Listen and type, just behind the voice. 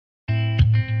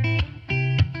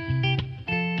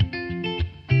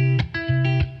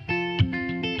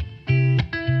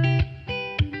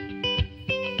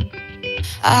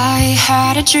I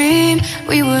had a dream,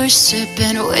 we were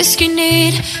sipping whiskey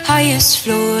neat, highest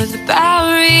floor of the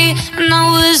Bowery, and I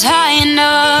was high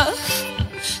enough.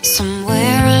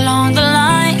 Somewhere along the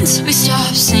lines, we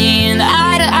stopped seeing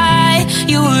eye to eye.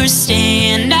 You were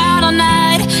staying out all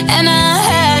night, and I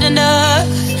had enough.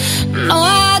 No,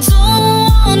 I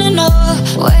don't wanna know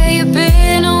where you've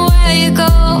been or where you're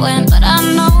going, but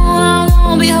I know I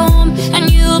won't be home,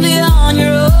 and you'll be on your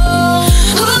own.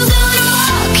 Who's gonna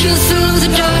walk you through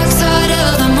the dark side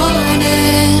of the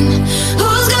morning?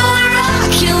 Who's gonna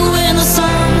rock you when the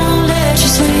sun won't let you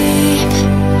sleep?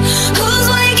 Who's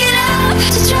waking up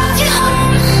to drive you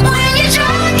home when you're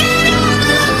drunk and all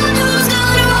alone? Who's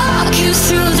gonna walk you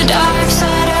through the dark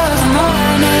side of the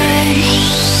morning?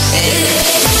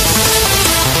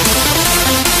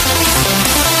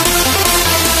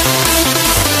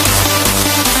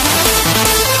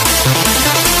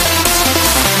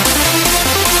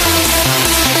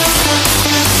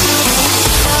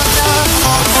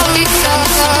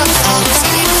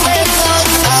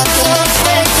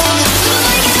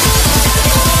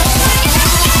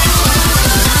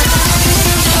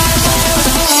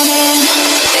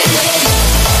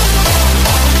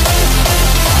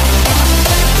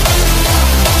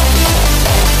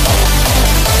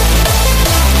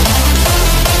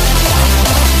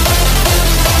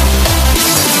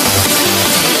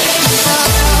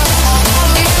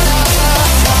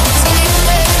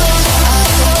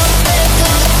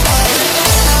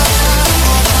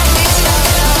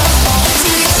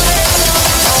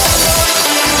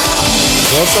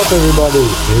 What's up everybody,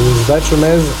 here is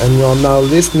Vachomez and you are now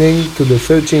listening to the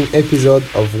 13th episode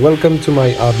of Welcome to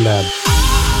my Art Lab.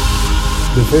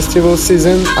 The festival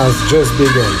season has just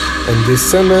begun and this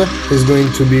summer is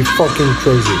going to be fucking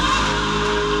crazy.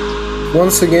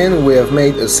 Once again we have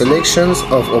made a selection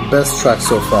of our best tracks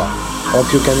so far.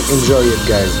 Hope you can enjoy it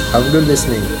guys, have good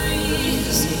listening.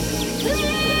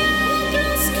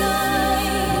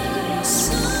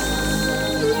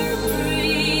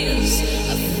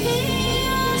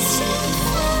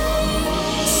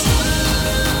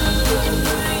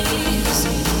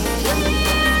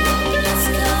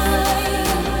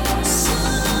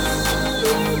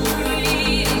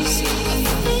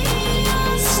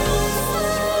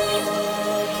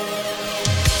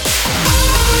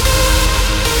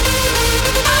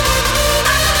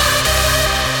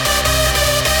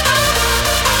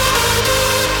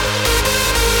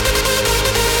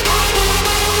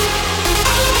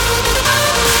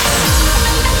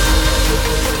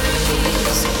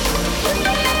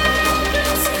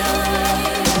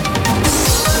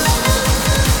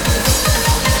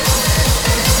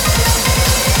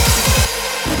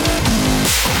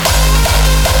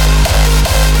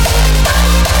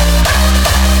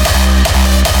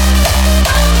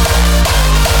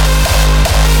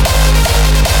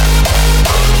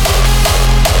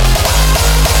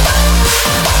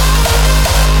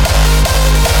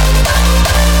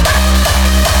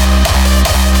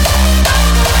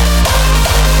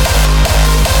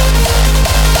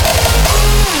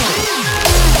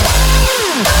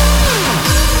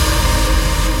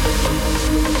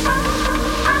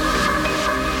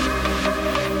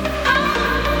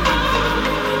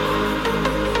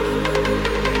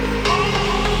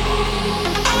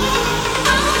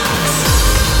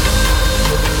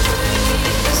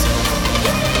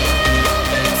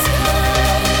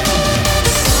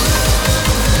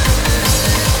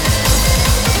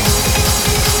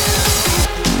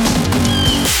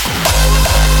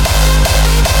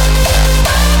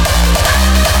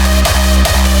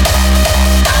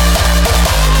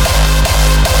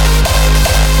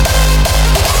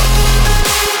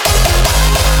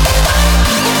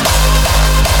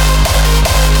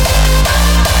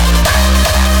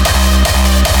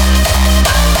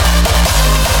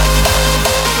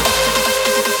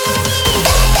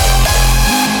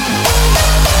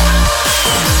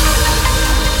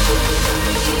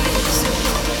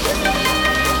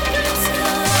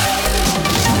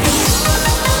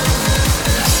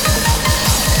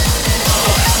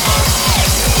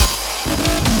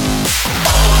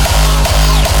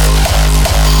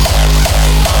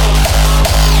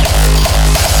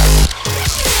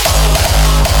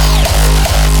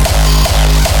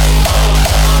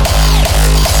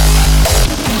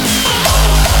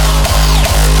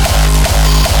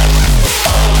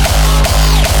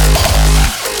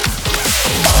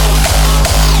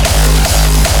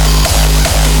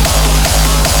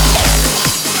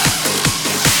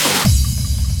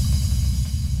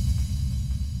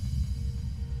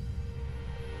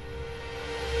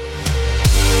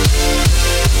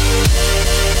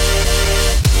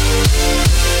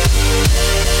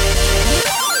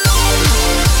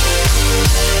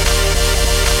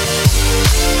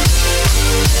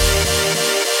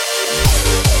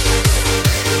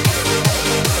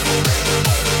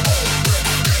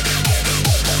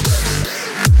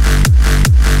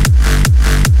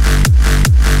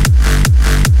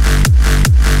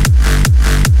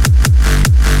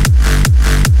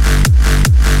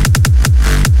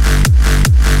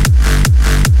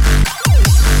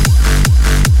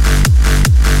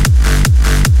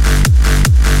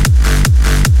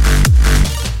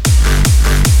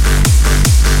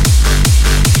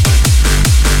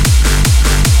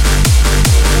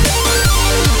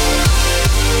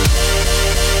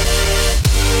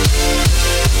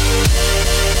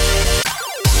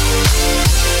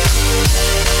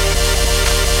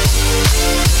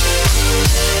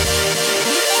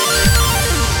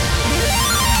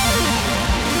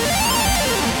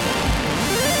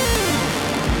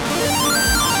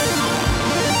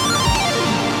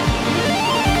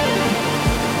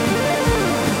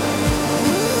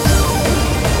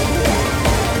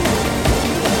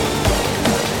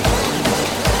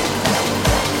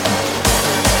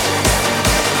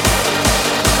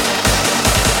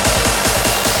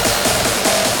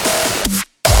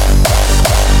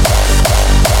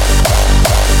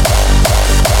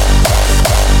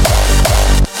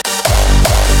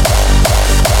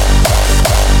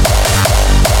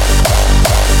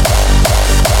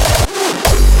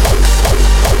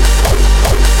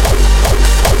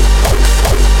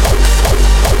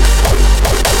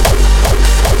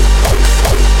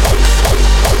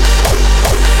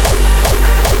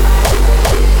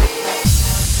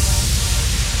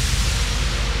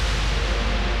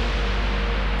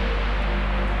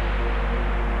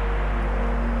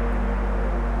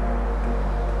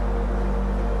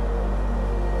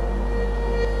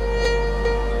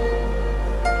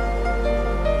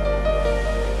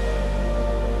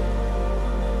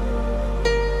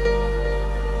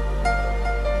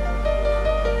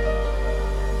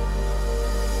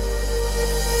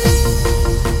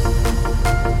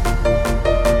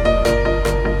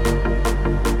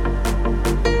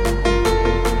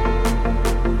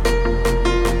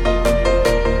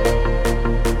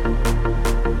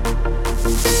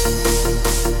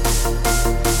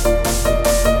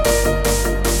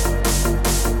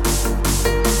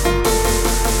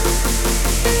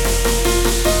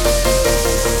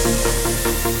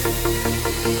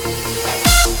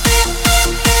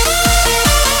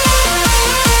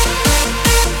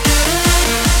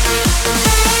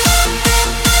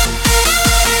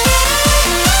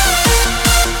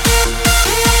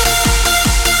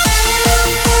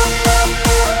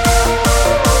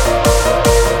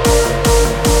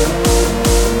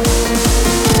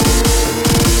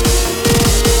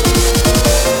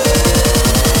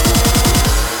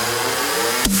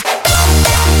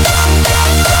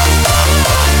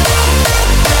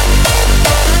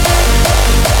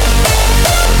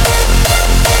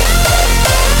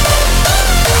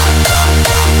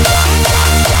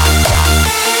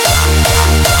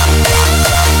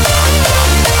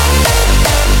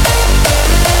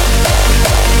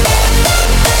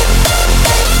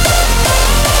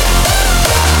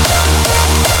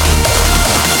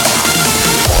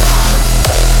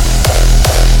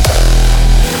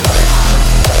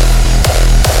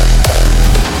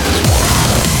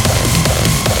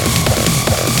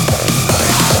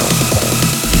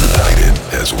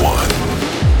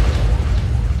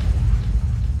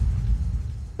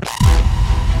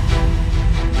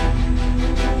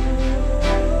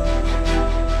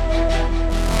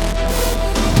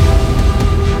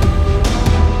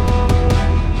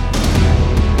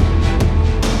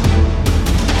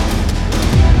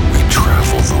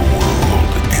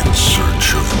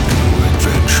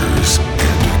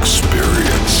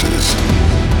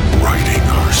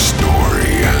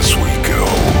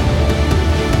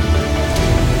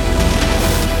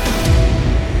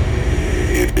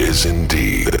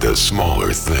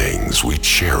 smaller things we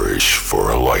cherish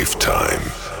for a lifetime.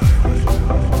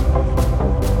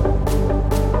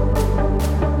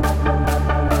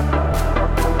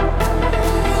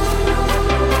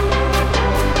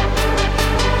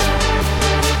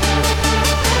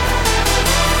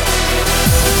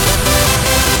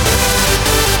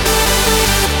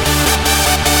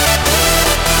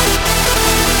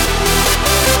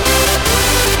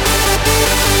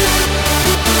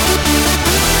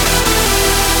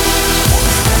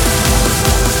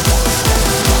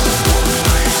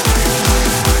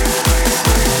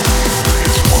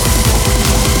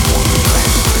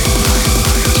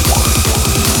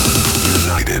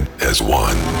 As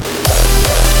one.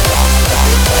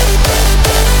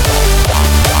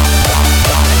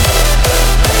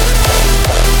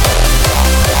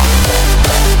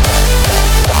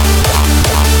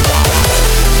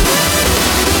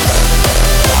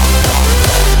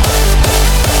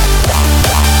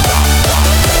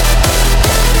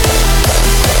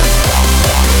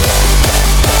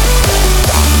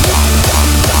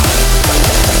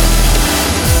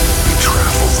 We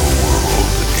travel the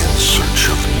world in search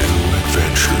of new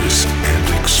adventures.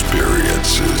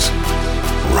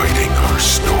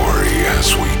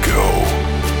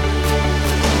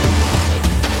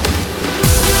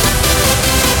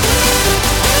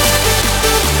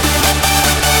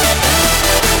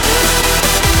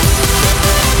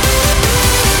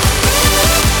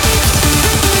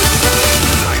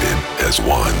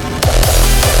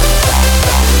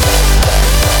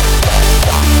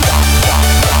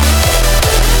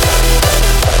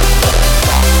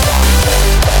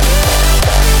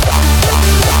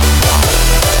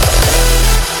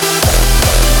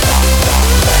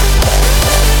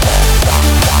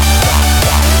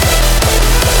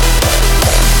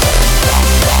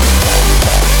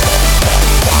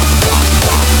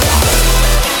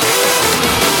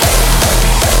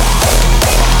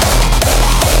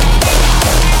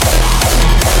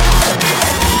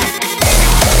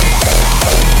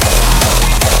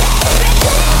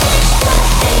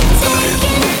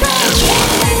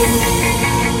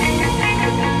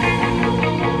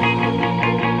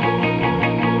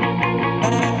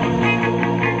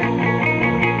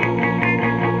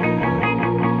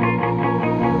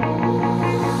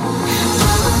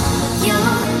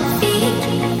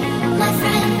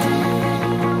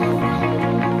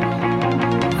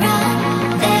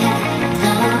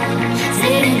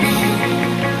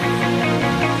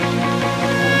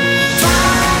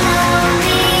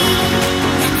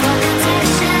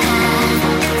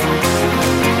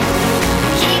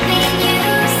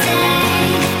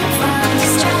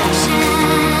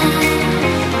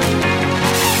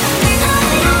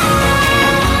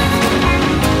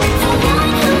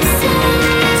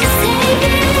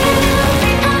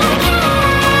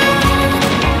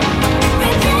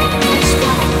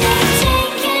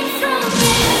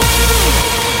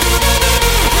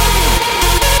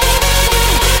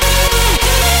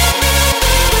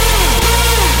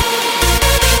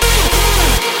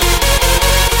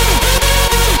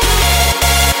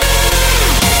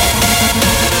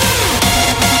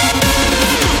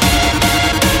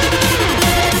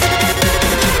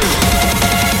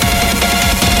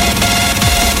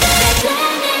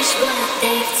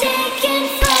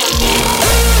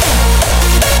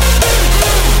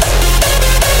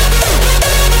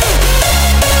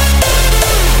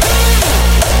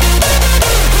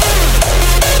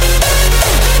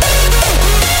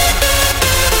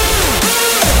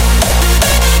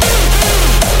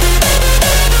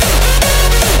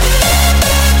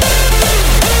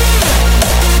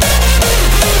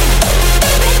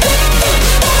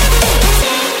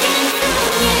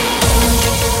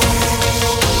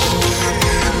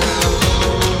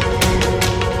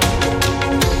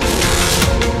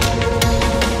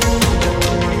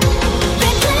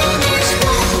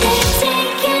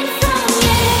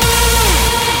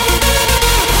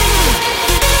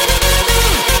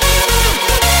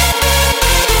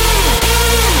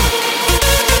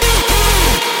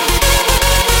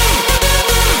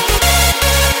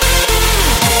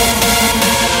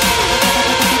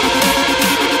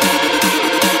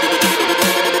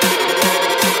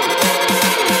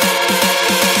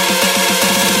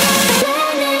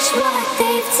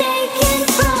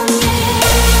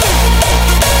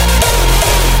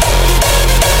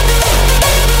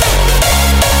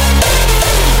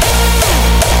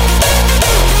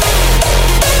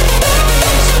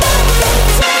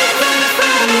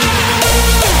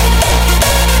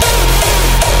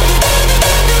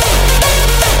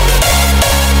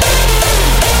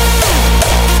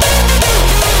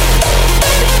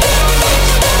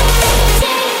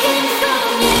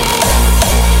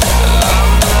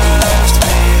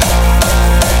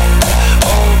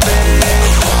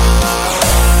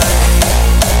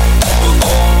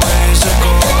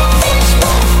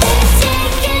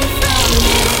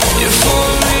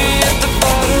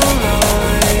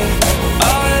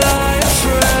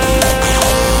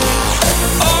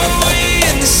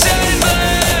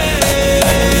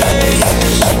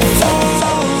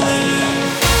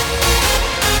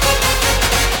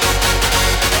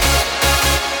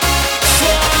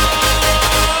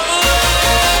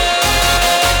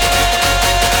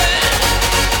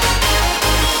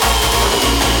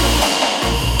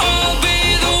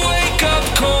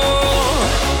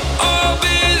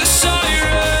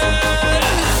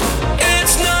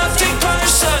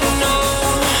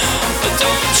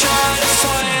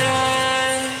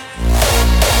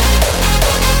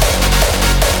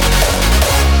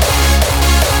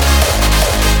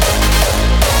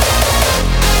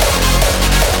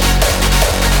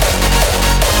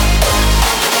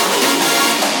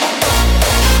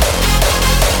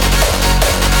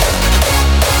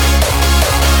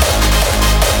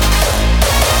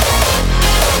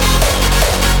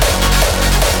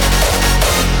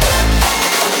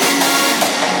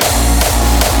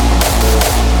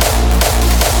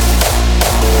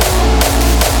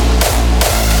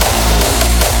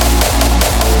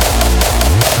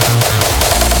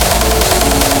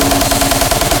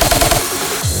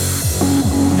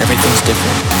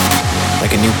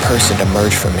 new person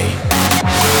emerge from me.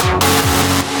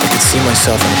 I could see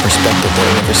myself in a perspective that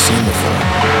I've never seen before.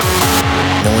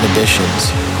 No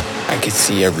inhibitions. I could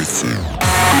see everything.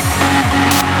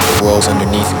 The world's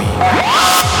underneath me,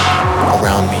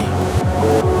 around me,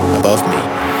 above me.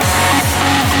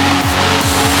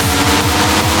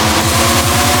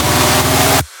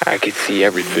 I could see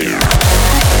everything.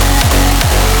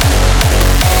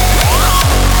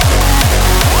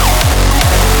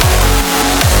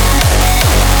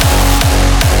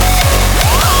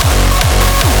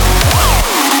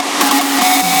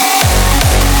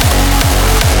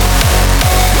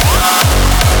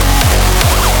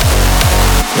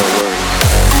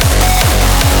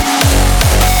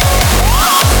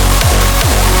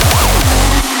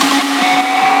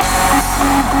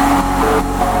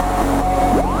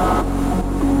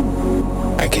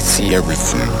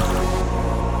 Everything.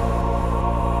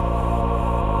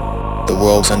 The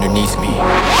world's underneath me,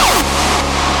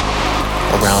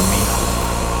 around me,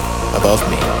 above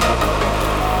me.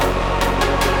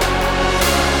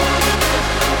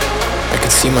 I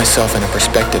could see myself in a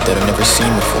perspective that I've never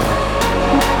seen before.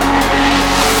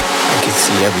 I could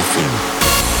see everything.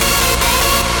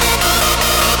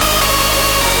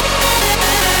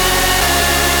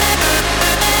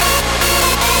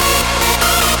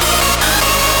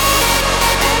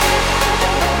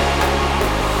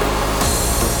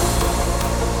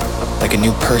 Like a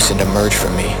new person emerged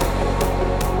from me.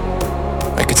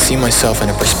 I could see myself in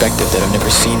a perspective that I've never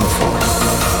seen before.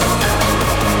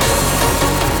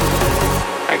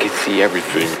 I could see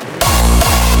everything.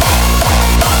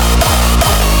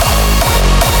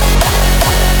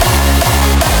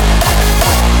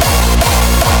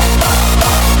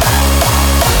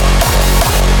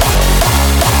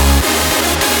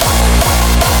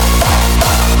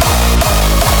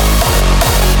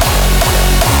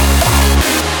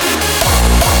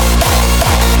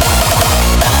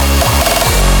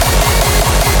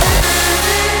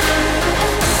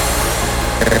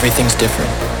 Everything's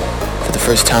different. For the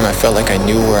first time I felt like I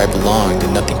knew where I belonged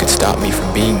and nothing could stop me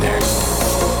from being there.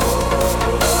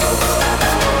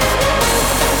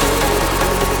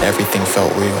 Everything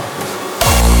felt real.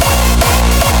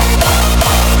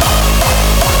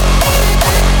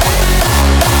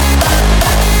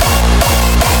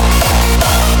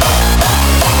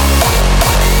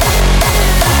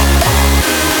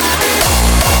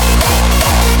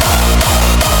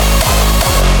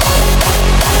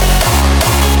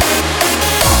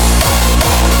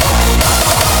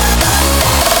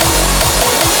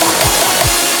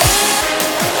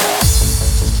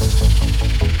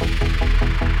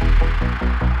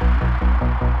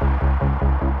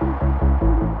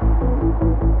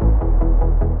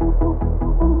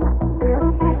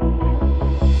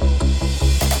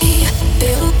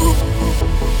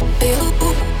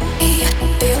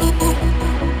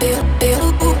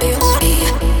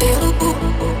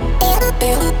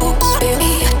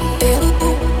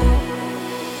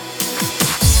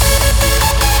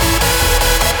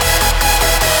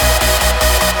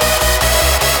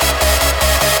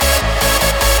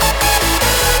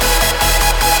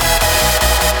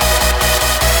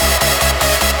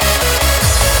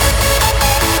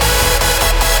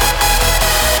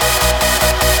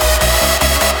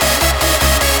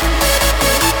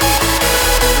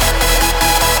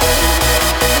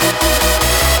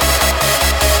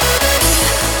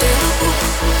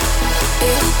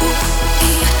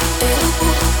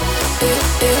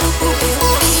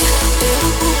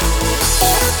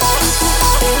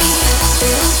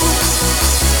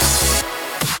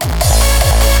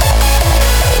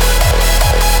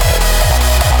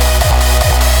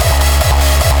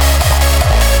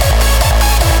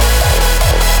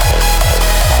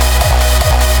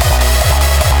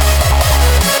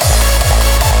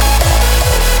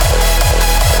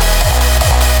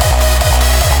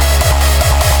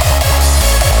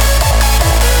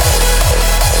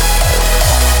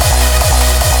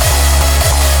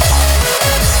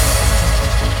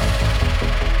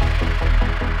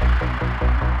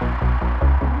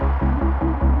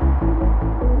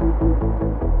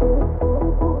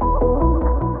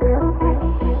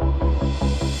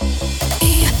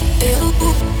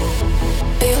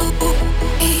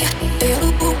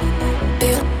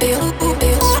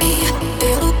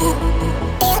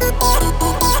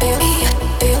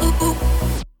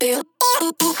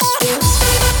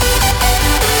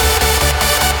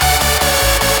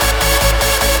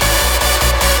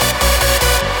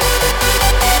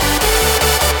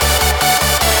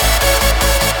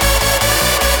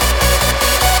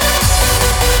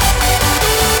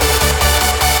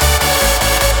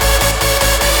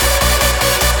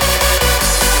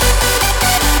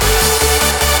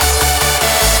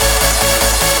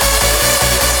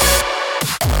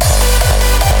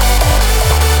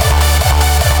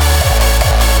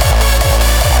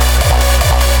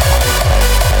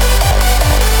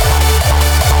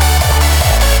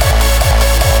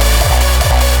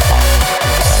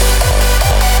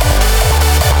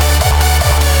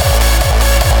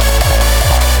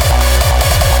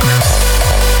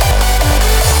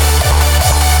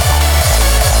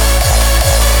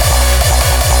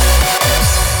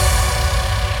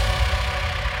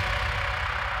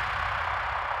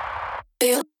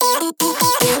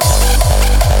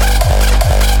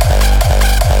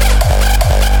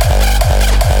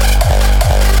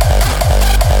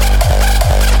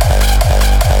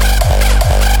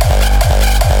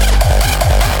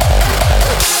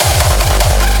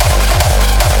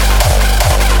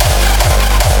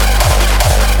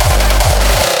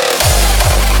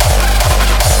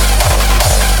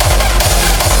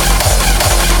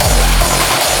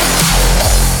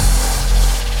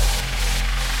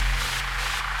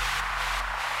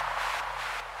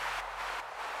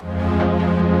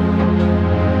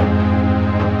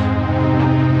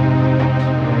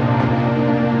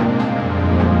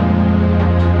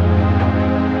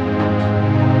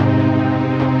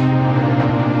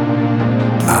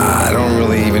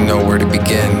 know where to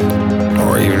begin,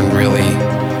 or even really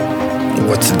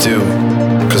what to do.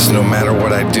 Because no matter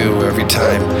what I do, every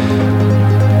time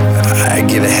I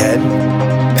get ahead,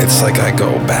 it's like I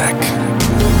go back.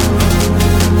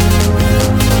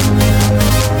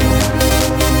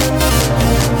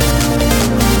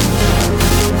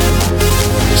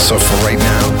 So for right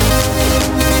now,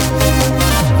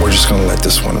 we're just gonna let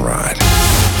this one ride.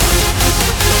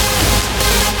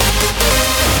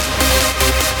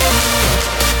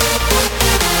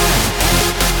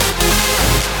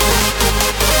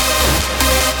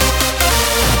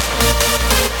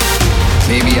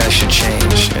 Maybe I should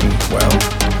change, and well,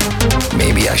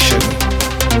 maybe I shouldn't.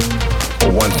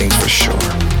 But one thing's for sure,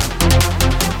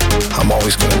 I'm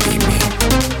always gonna be me.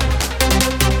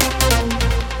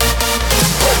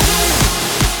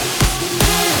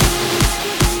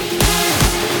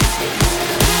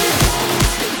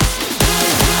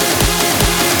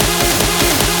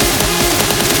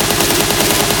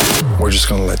 We're just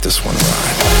gonna let this one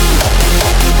ride.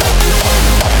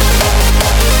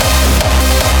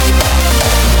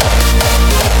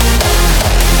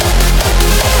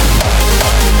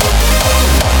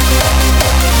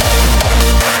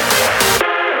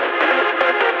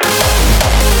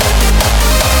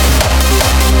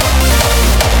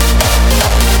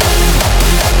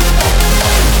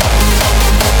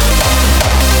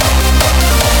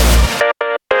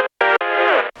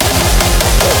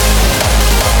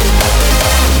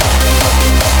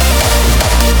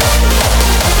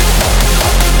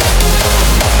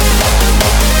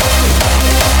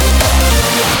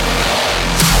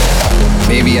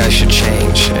 Maybe I should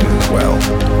change, and well,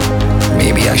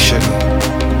 maybe I shouldn't.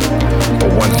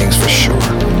 But one thing's for sure,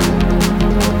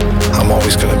 I'm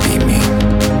always gonna be me.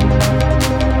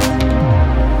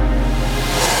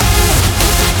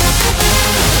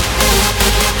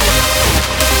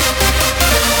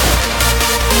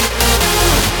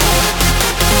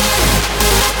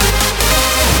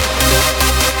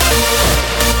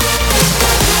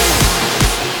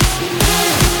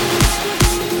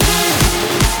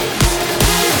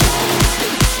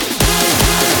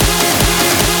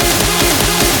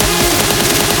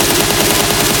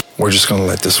 We're just gonna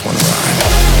let this one ride.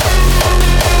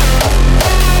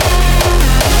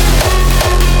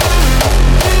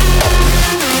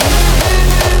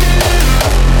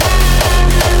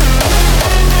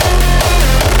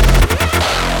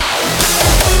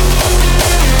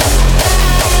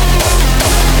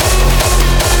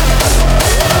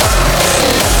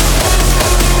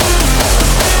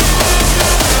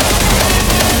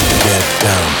 Get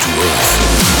down to earth.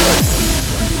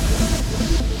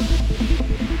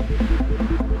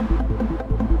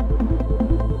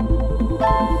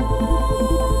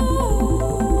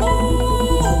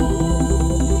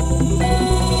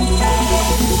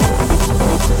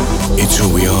 It's who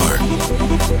we are,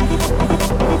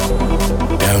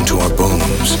 down to our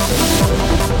bones,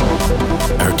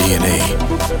 our DNA.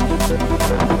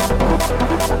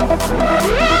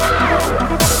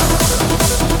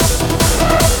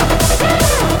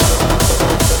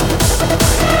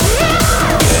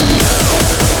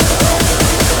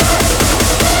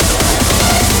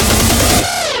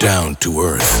 Get down to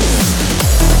earth.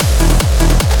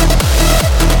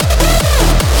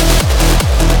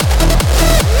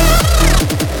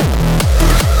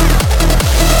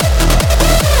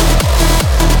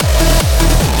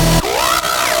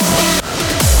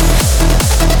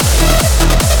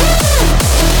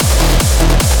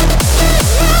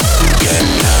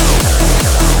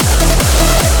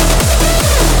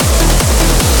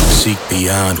 Seek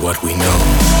beyond what we know.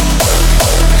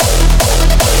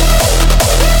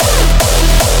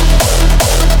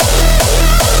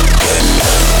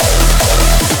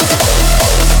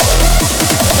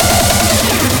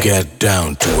 Get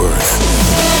down to earth.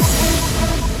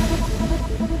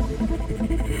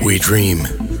 We dream.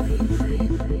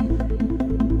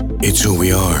 It's who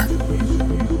we are.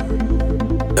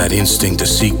 That instinct to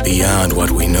seek beyond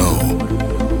what we know.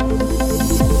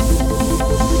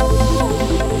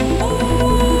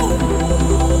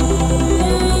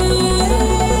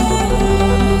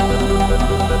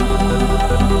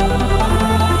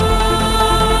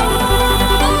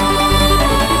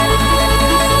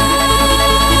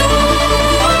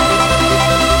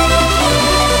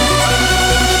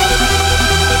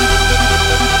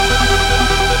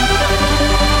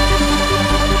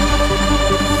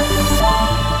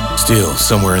 Still,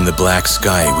 somewhere in the black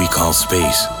sky we call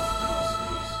space,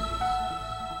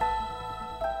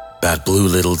 that blue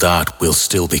little dot will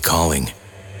still be calling.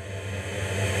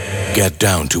 Get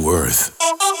down to earth.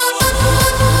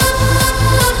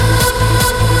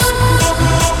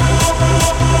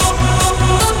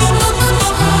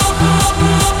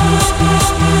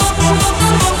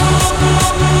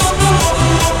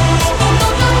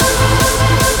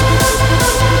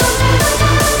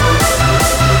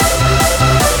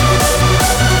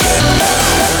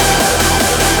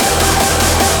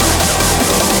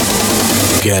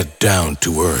 Get down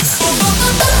to earth.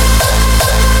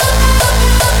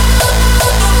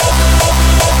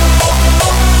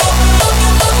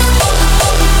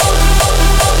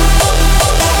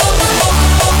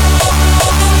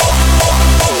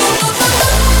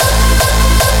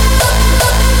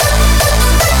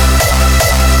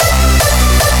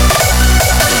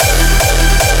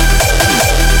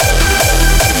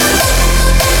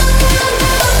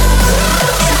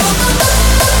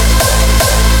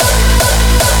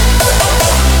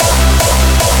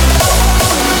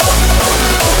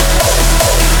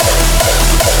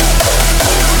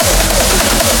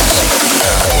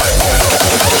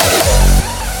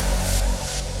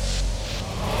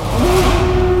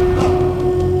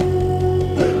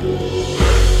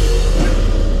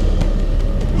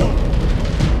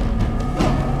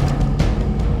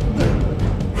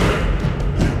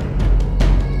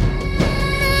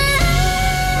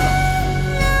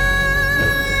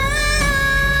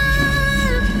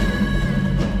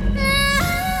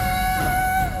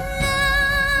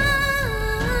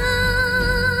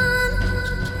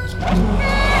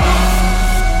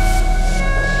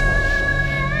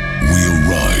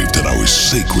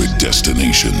 Sacred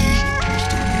destination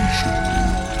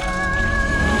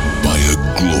by a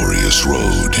glorious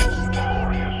road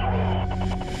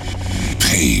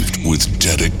paved with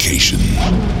dedication.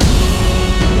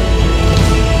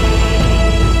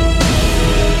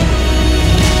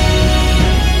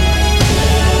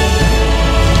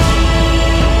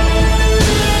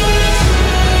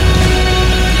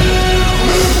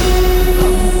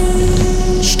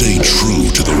 Stay true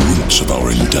to the roots of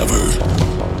our endeavor.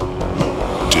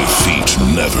 Defeat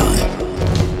never.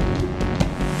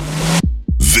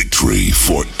 Victory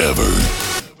forever.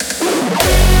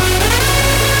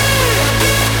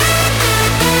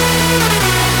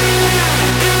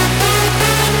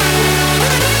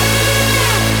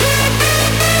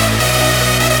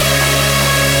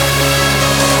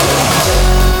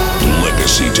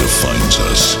 Legacy defines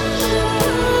us,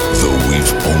 though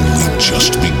we've only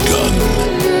just begun.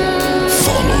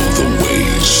 Follow the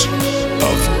ways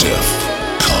of death.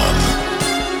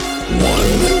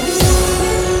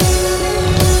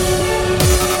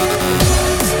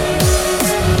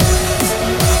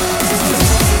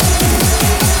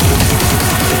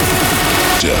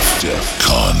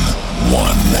 DEFCON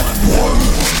 1.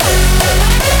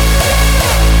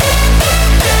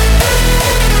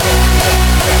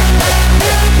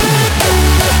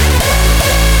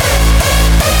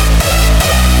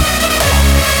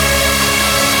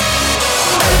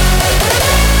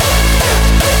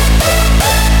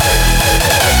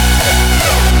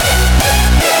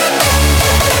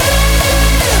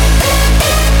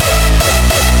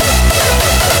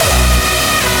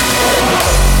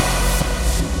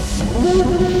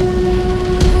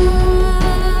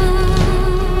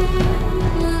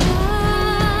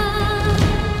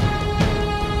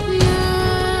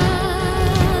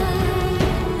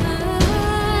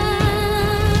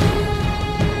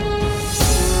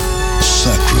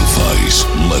 Sacrifice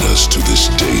led us to this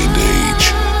day and age,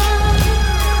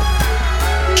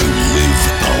 to live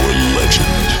our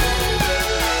legend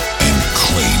and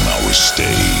claim our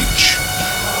stage.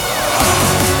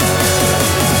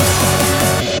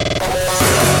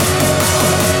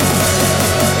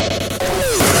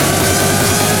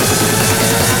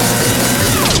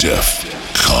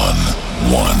 DEFCON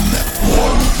 1.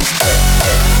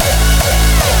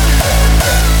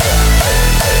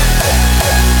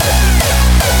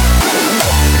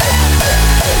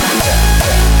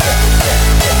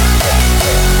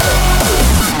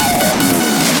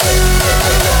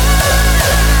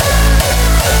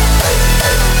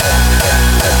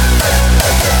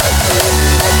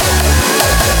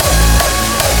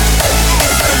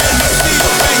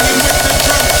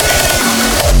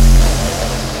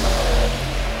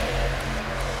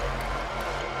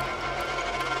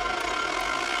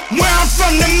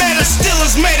 From the metal, still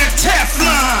is made of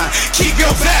Teflon. Keep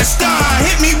your vest on,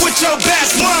 hit me with your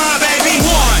best one, baby.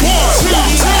 1, 2,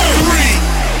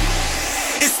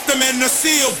 3. It's the men of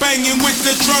steel banging with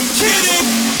the drum kitty.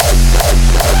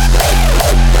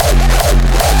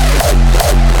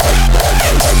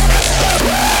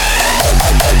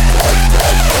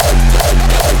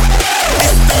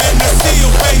 It's the men of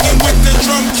steel banging with the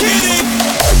drum kitty.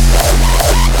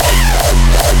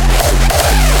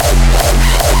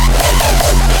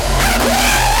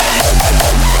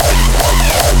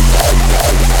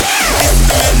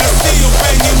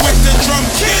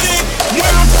 Where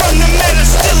I'm from, the metal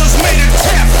still is made of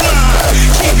Teflon.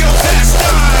 Keep your vest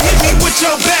on, hit me with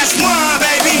your best one.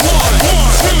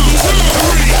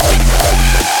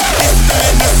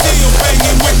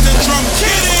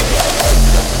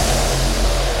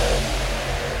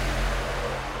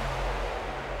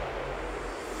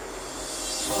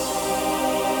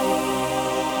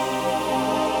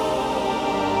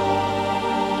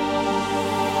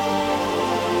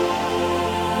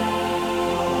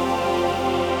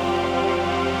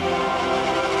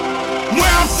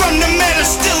 from the metal,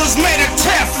 still is made of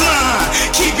Teflon.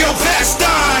 Keep your vest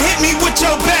on, hit me with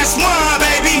your best one,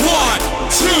 baby. 1,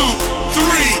 2, 3.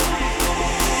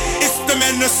 It's the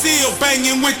man the seal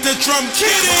banging with the drum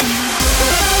kitty.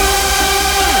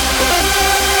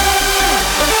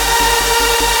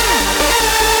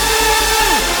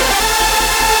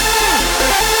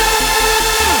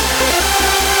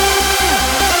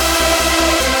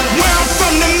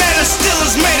 Still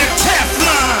is made of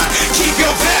Teflon. Keep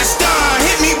your vest on,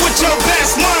 hit me with your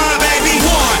best one, baby. 1,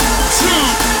 2, 3.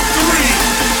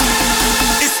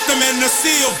 It's the man the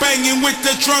seal banging with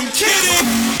the drum kitty.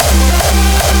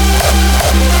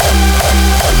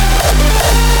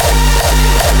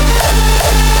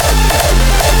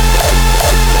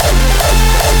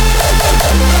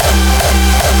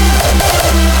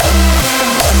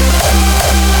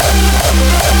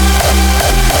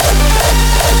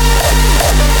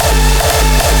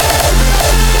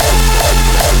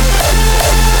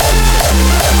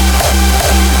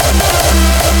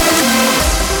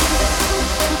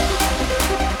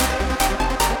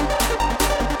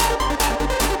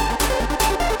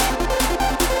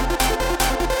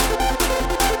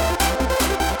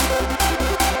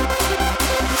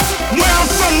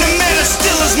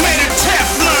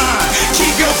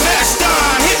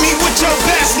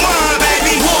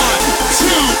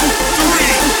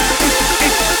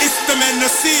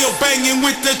 Banging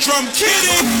with the drum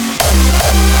kitty.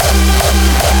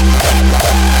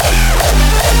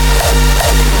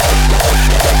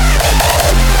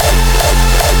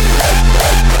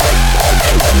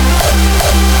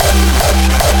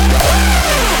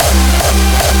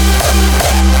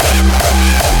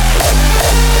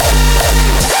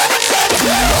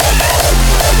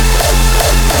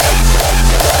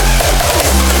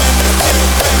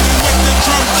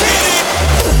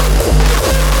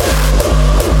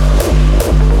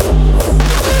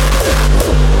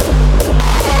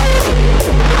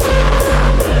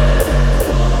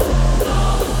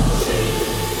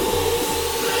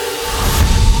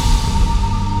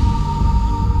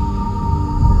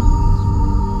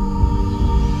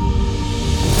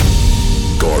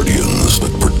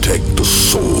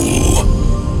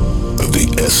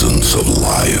 Of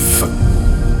life,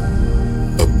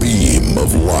 a beam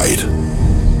of light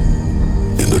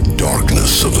in the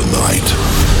darkness of the night,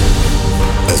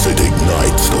 as it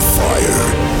ignites the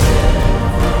fire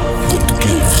that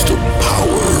gives the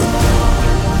power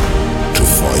to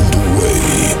find a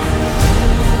way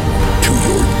to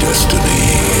your destiny.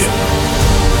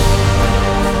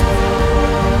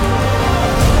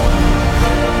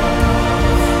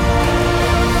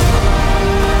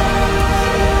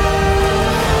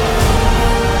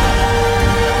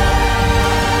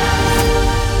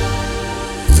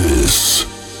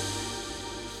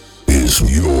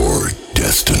 Your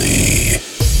destiny.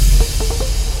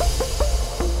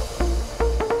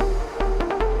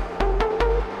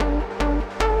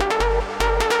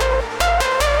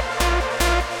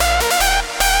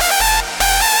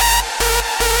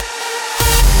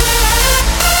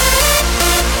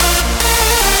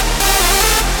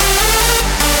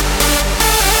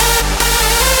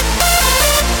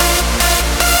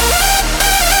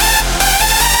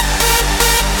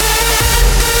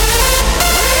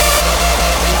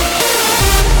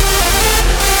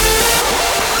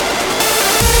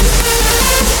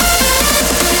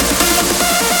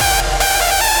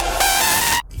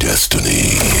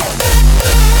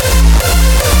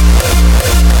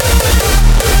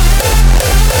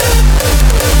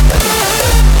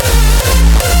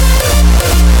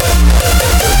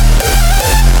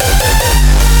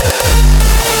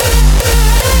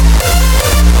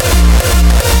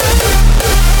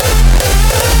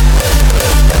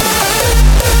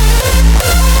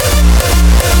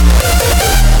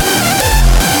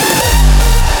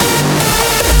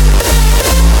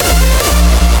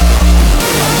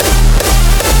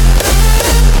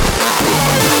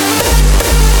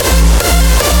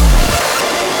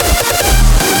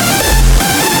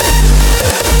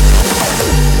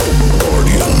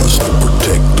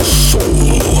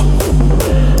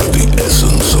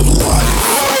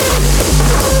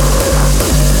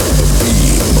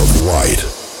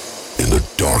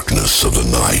 Of the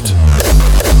night.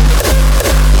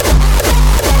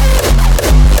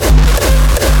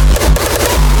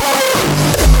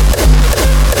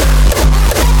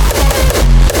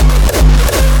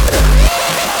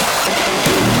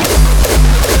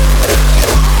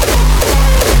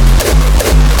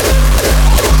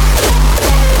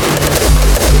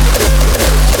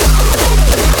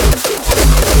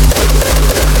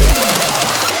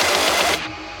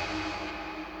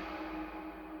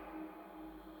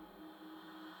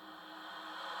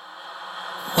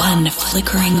 One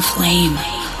flickering flame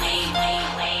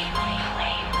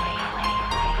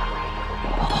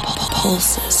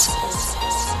pulses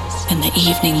in the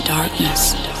evening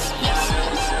darkness.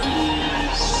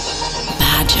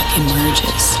 Magic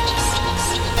emerges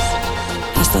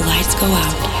as the lights go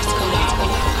out.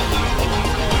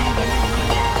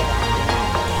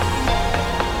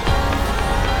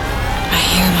 I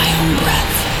hear my own breath.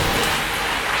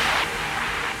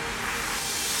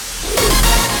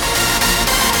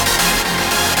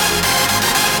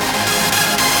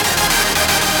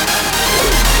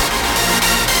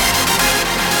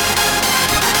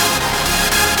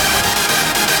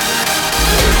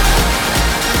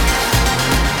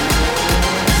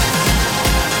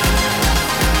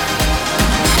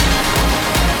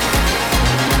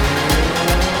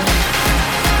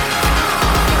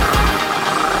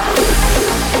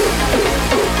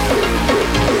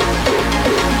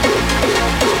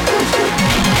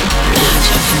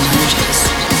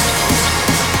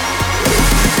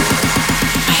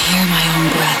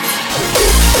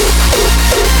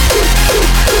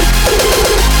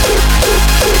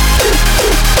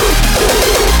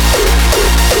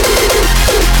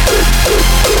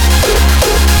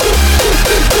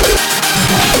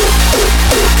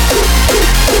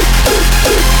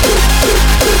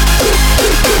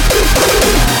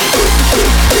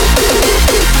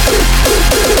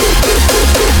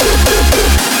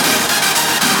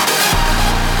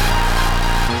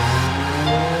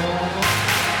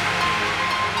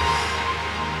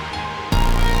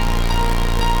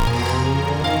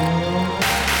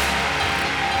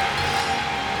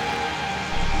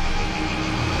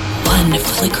 One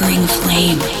flickering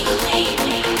flame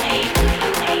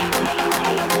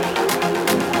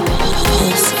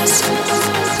pulses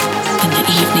in the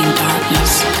evening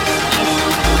darkness.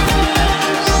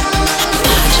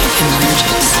 Magic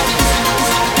emerges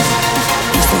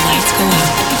as the lights go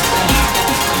out.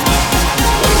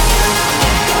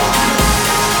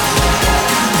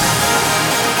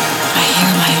 I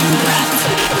hear my own breath.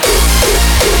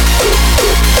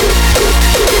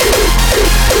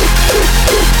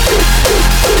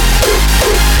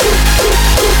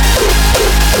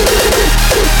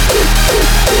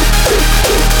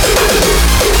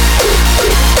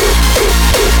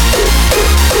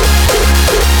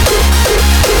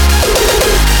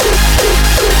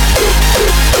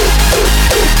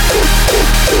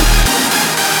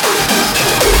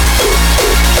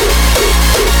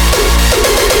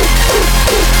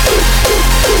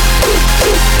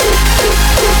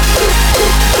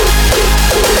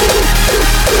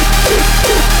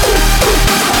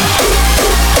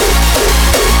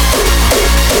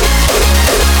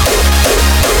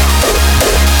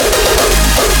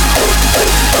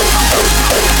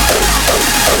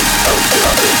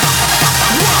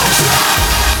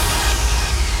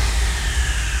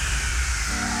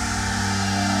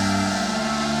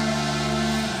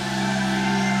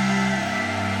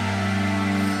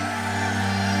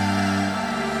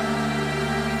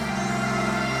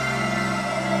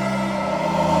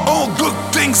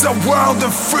 Things are wild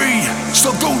and free,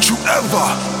 so don't you ever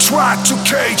try to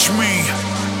cage me.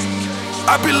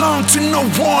 I belong to no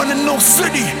one and no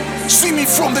city. See me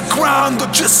from the ground or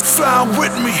just fly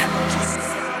with me.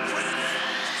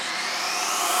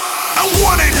 I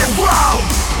wanted it wild.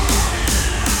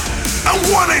 I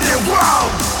wanted it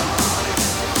wild.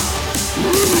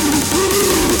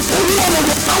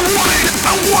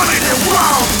 I wanted it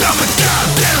wild. I'm a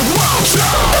goddamn wild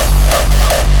child.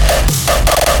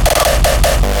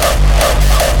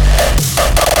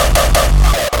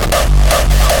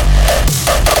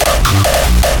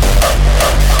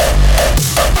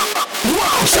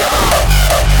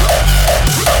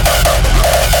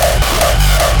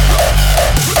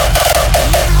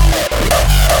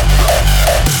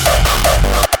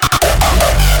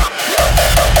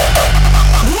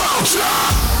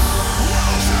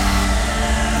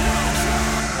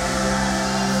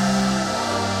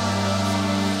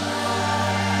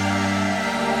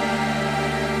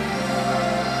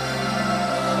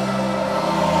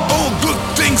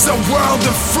 Things are wild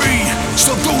and free,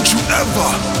 so don't you ever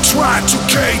try to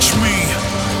cage me.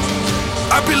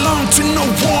 I belong to no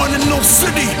one and no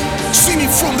city. See me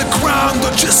from the ground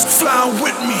or just fly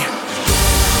with me.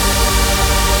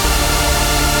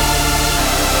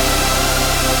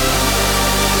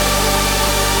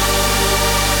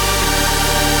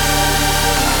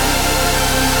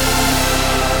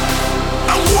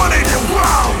 I wanted it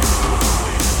wild.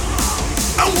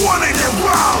 I wanted it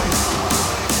wild.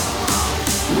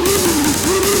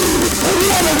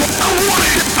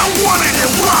 I wanted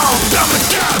it wild. I'm a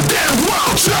goddamn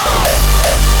wild child.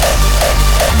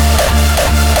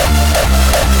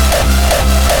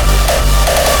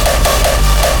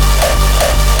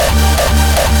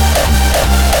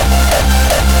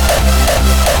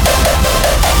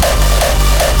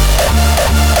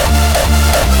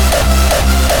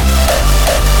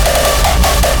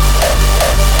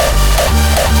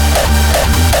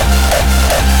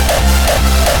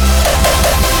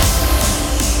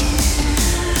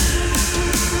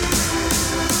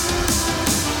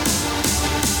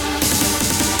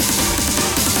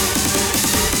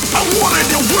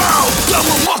 your world, I'm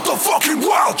a motherfucking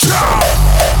wild child.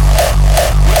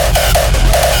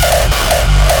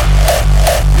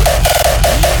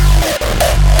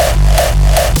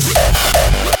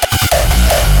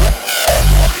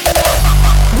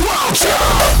 Wild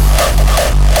child.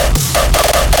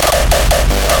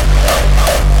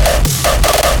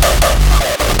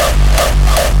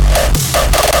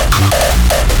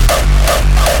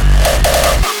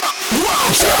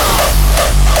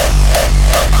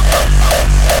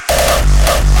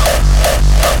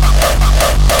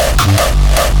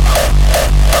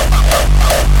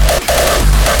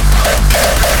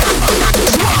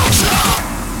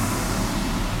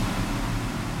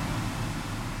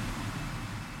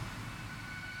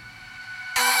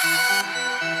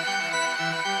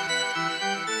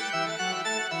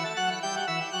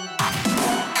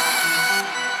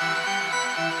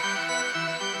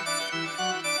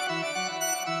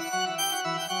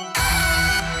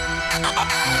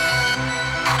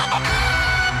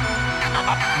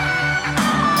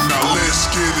 Now let's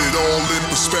get it all in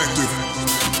perspective.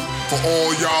 For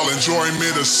all y'all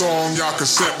enjoyment, a song y'all can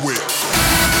set with.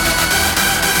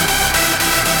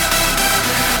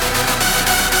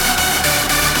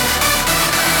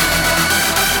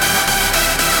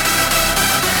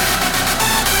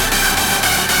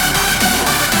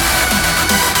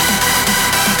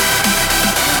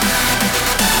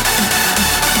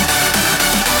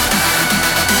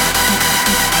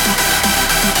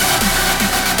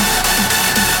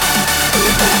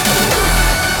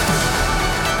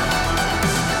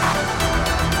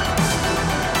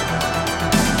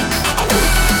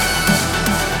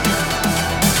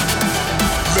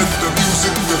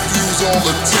 All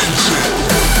attention.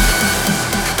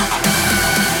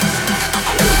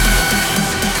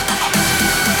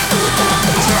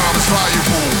 Time is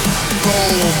valuable. Lo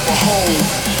and behold,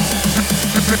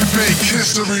 make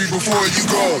history before you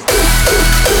go.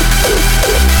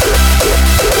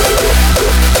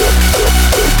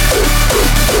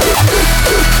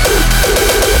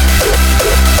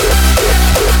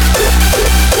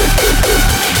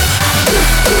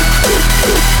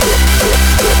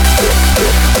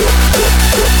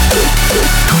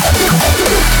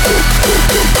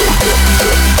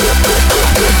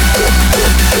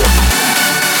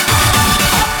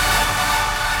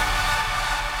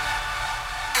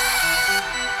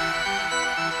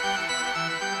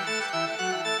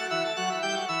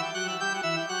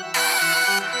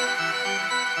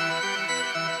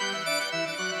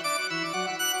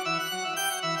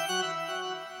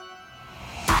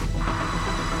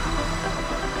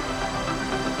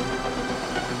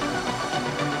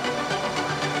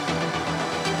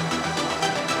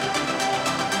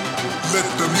 Let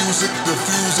the music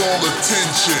diffuse all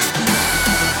attention.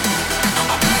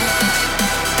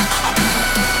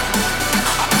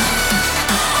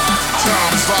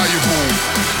 Time is valuable.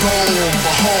 Lo and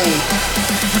behold,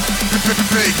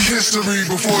 make history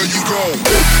before you go.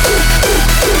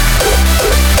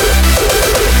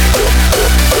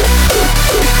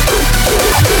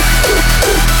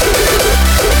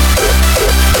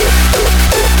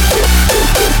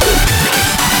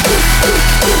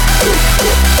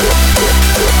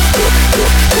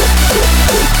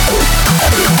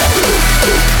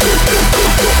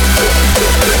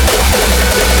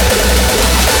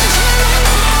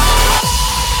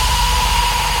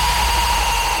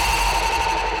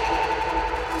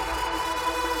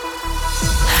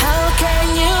 How can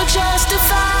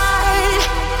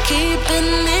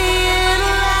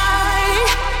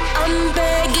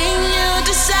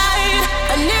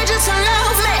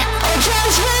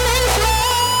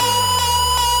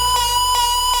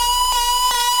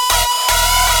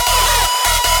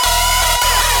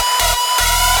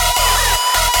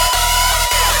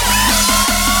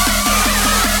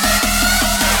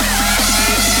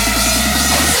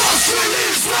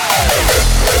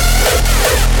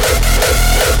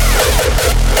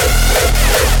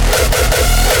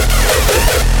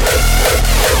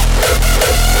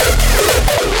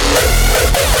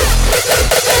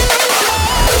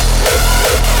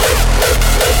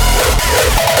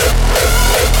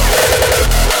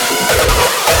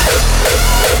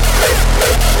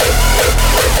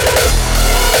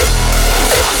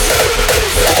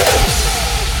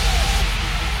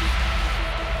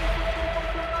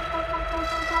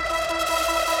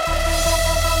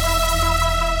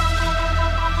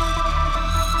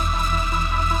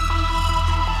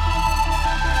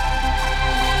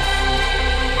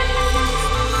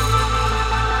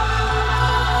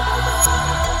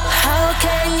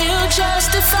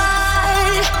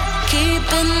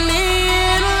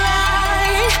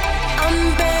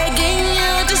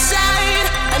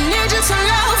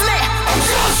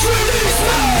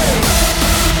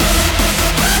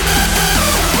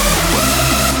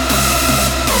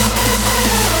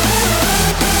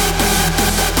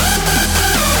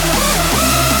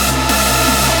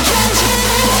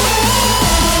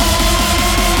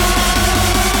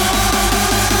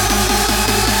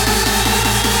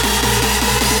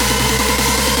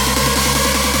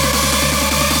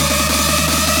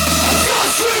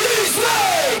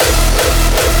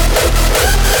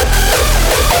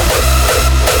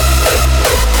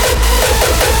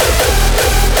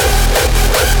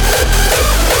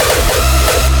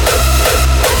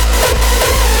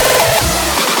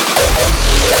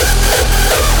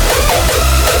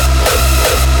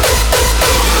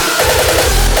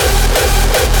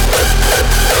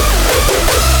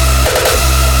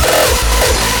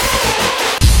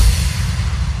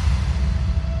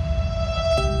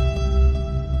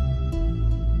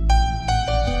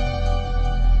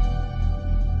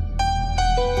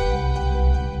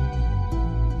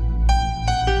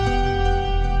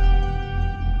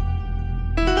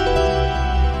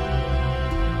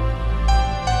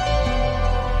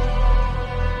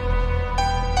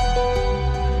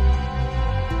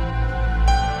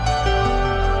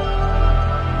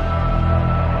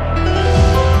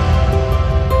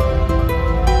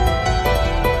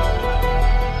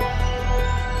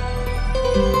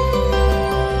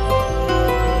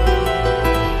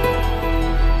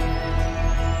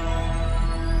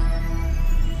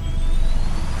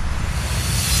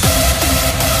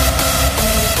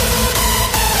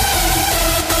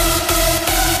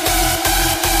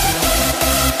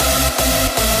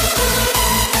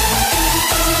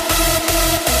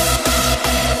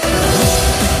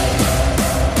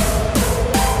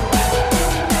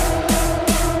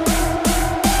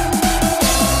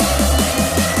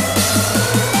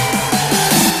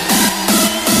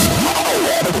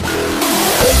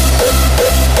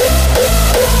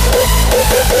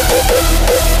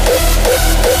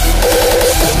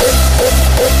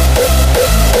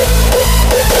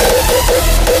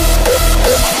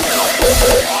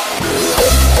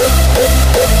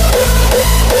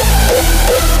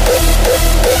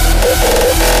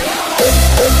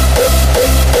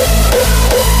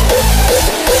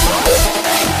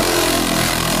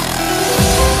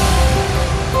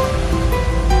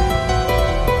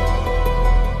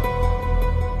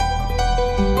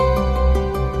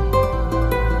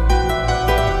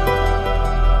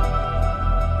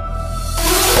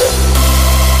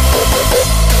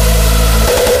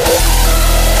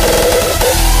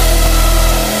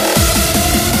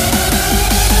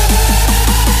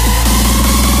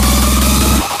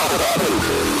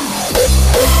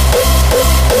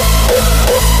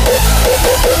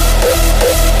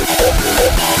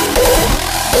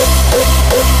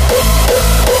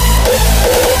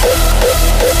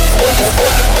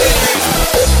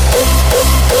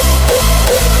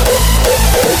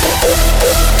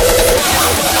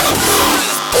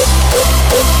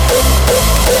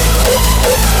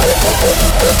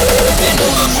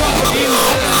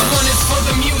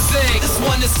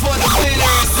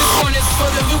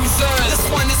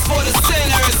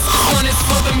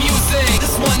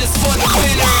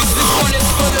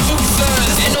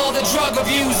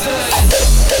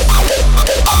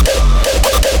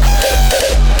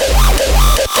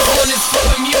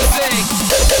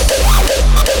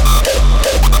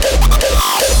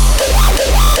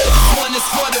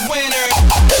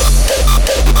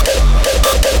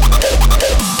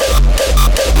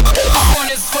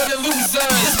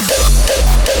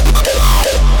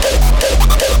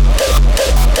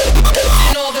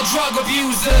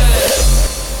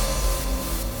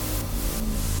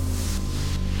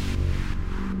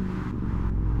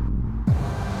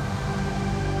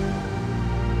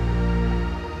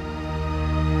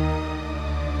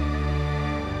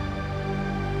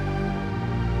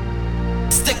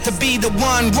to be the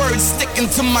one word sticking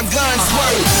to my guns.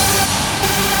 Word.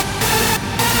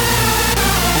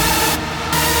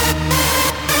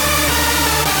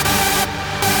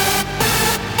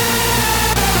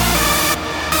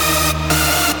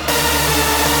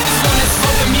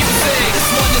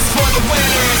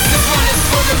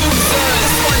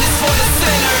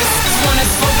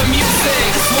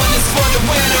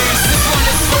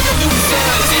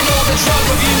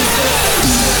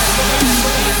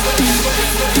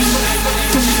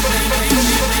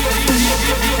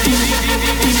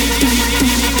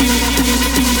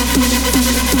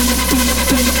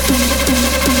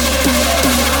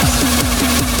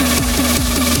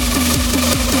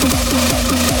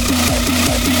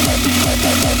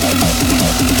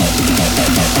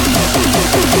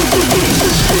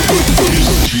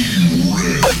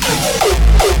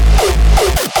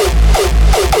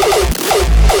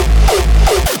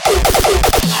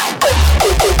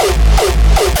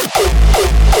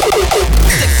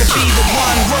 To be the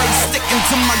one word sticking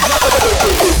to my gut.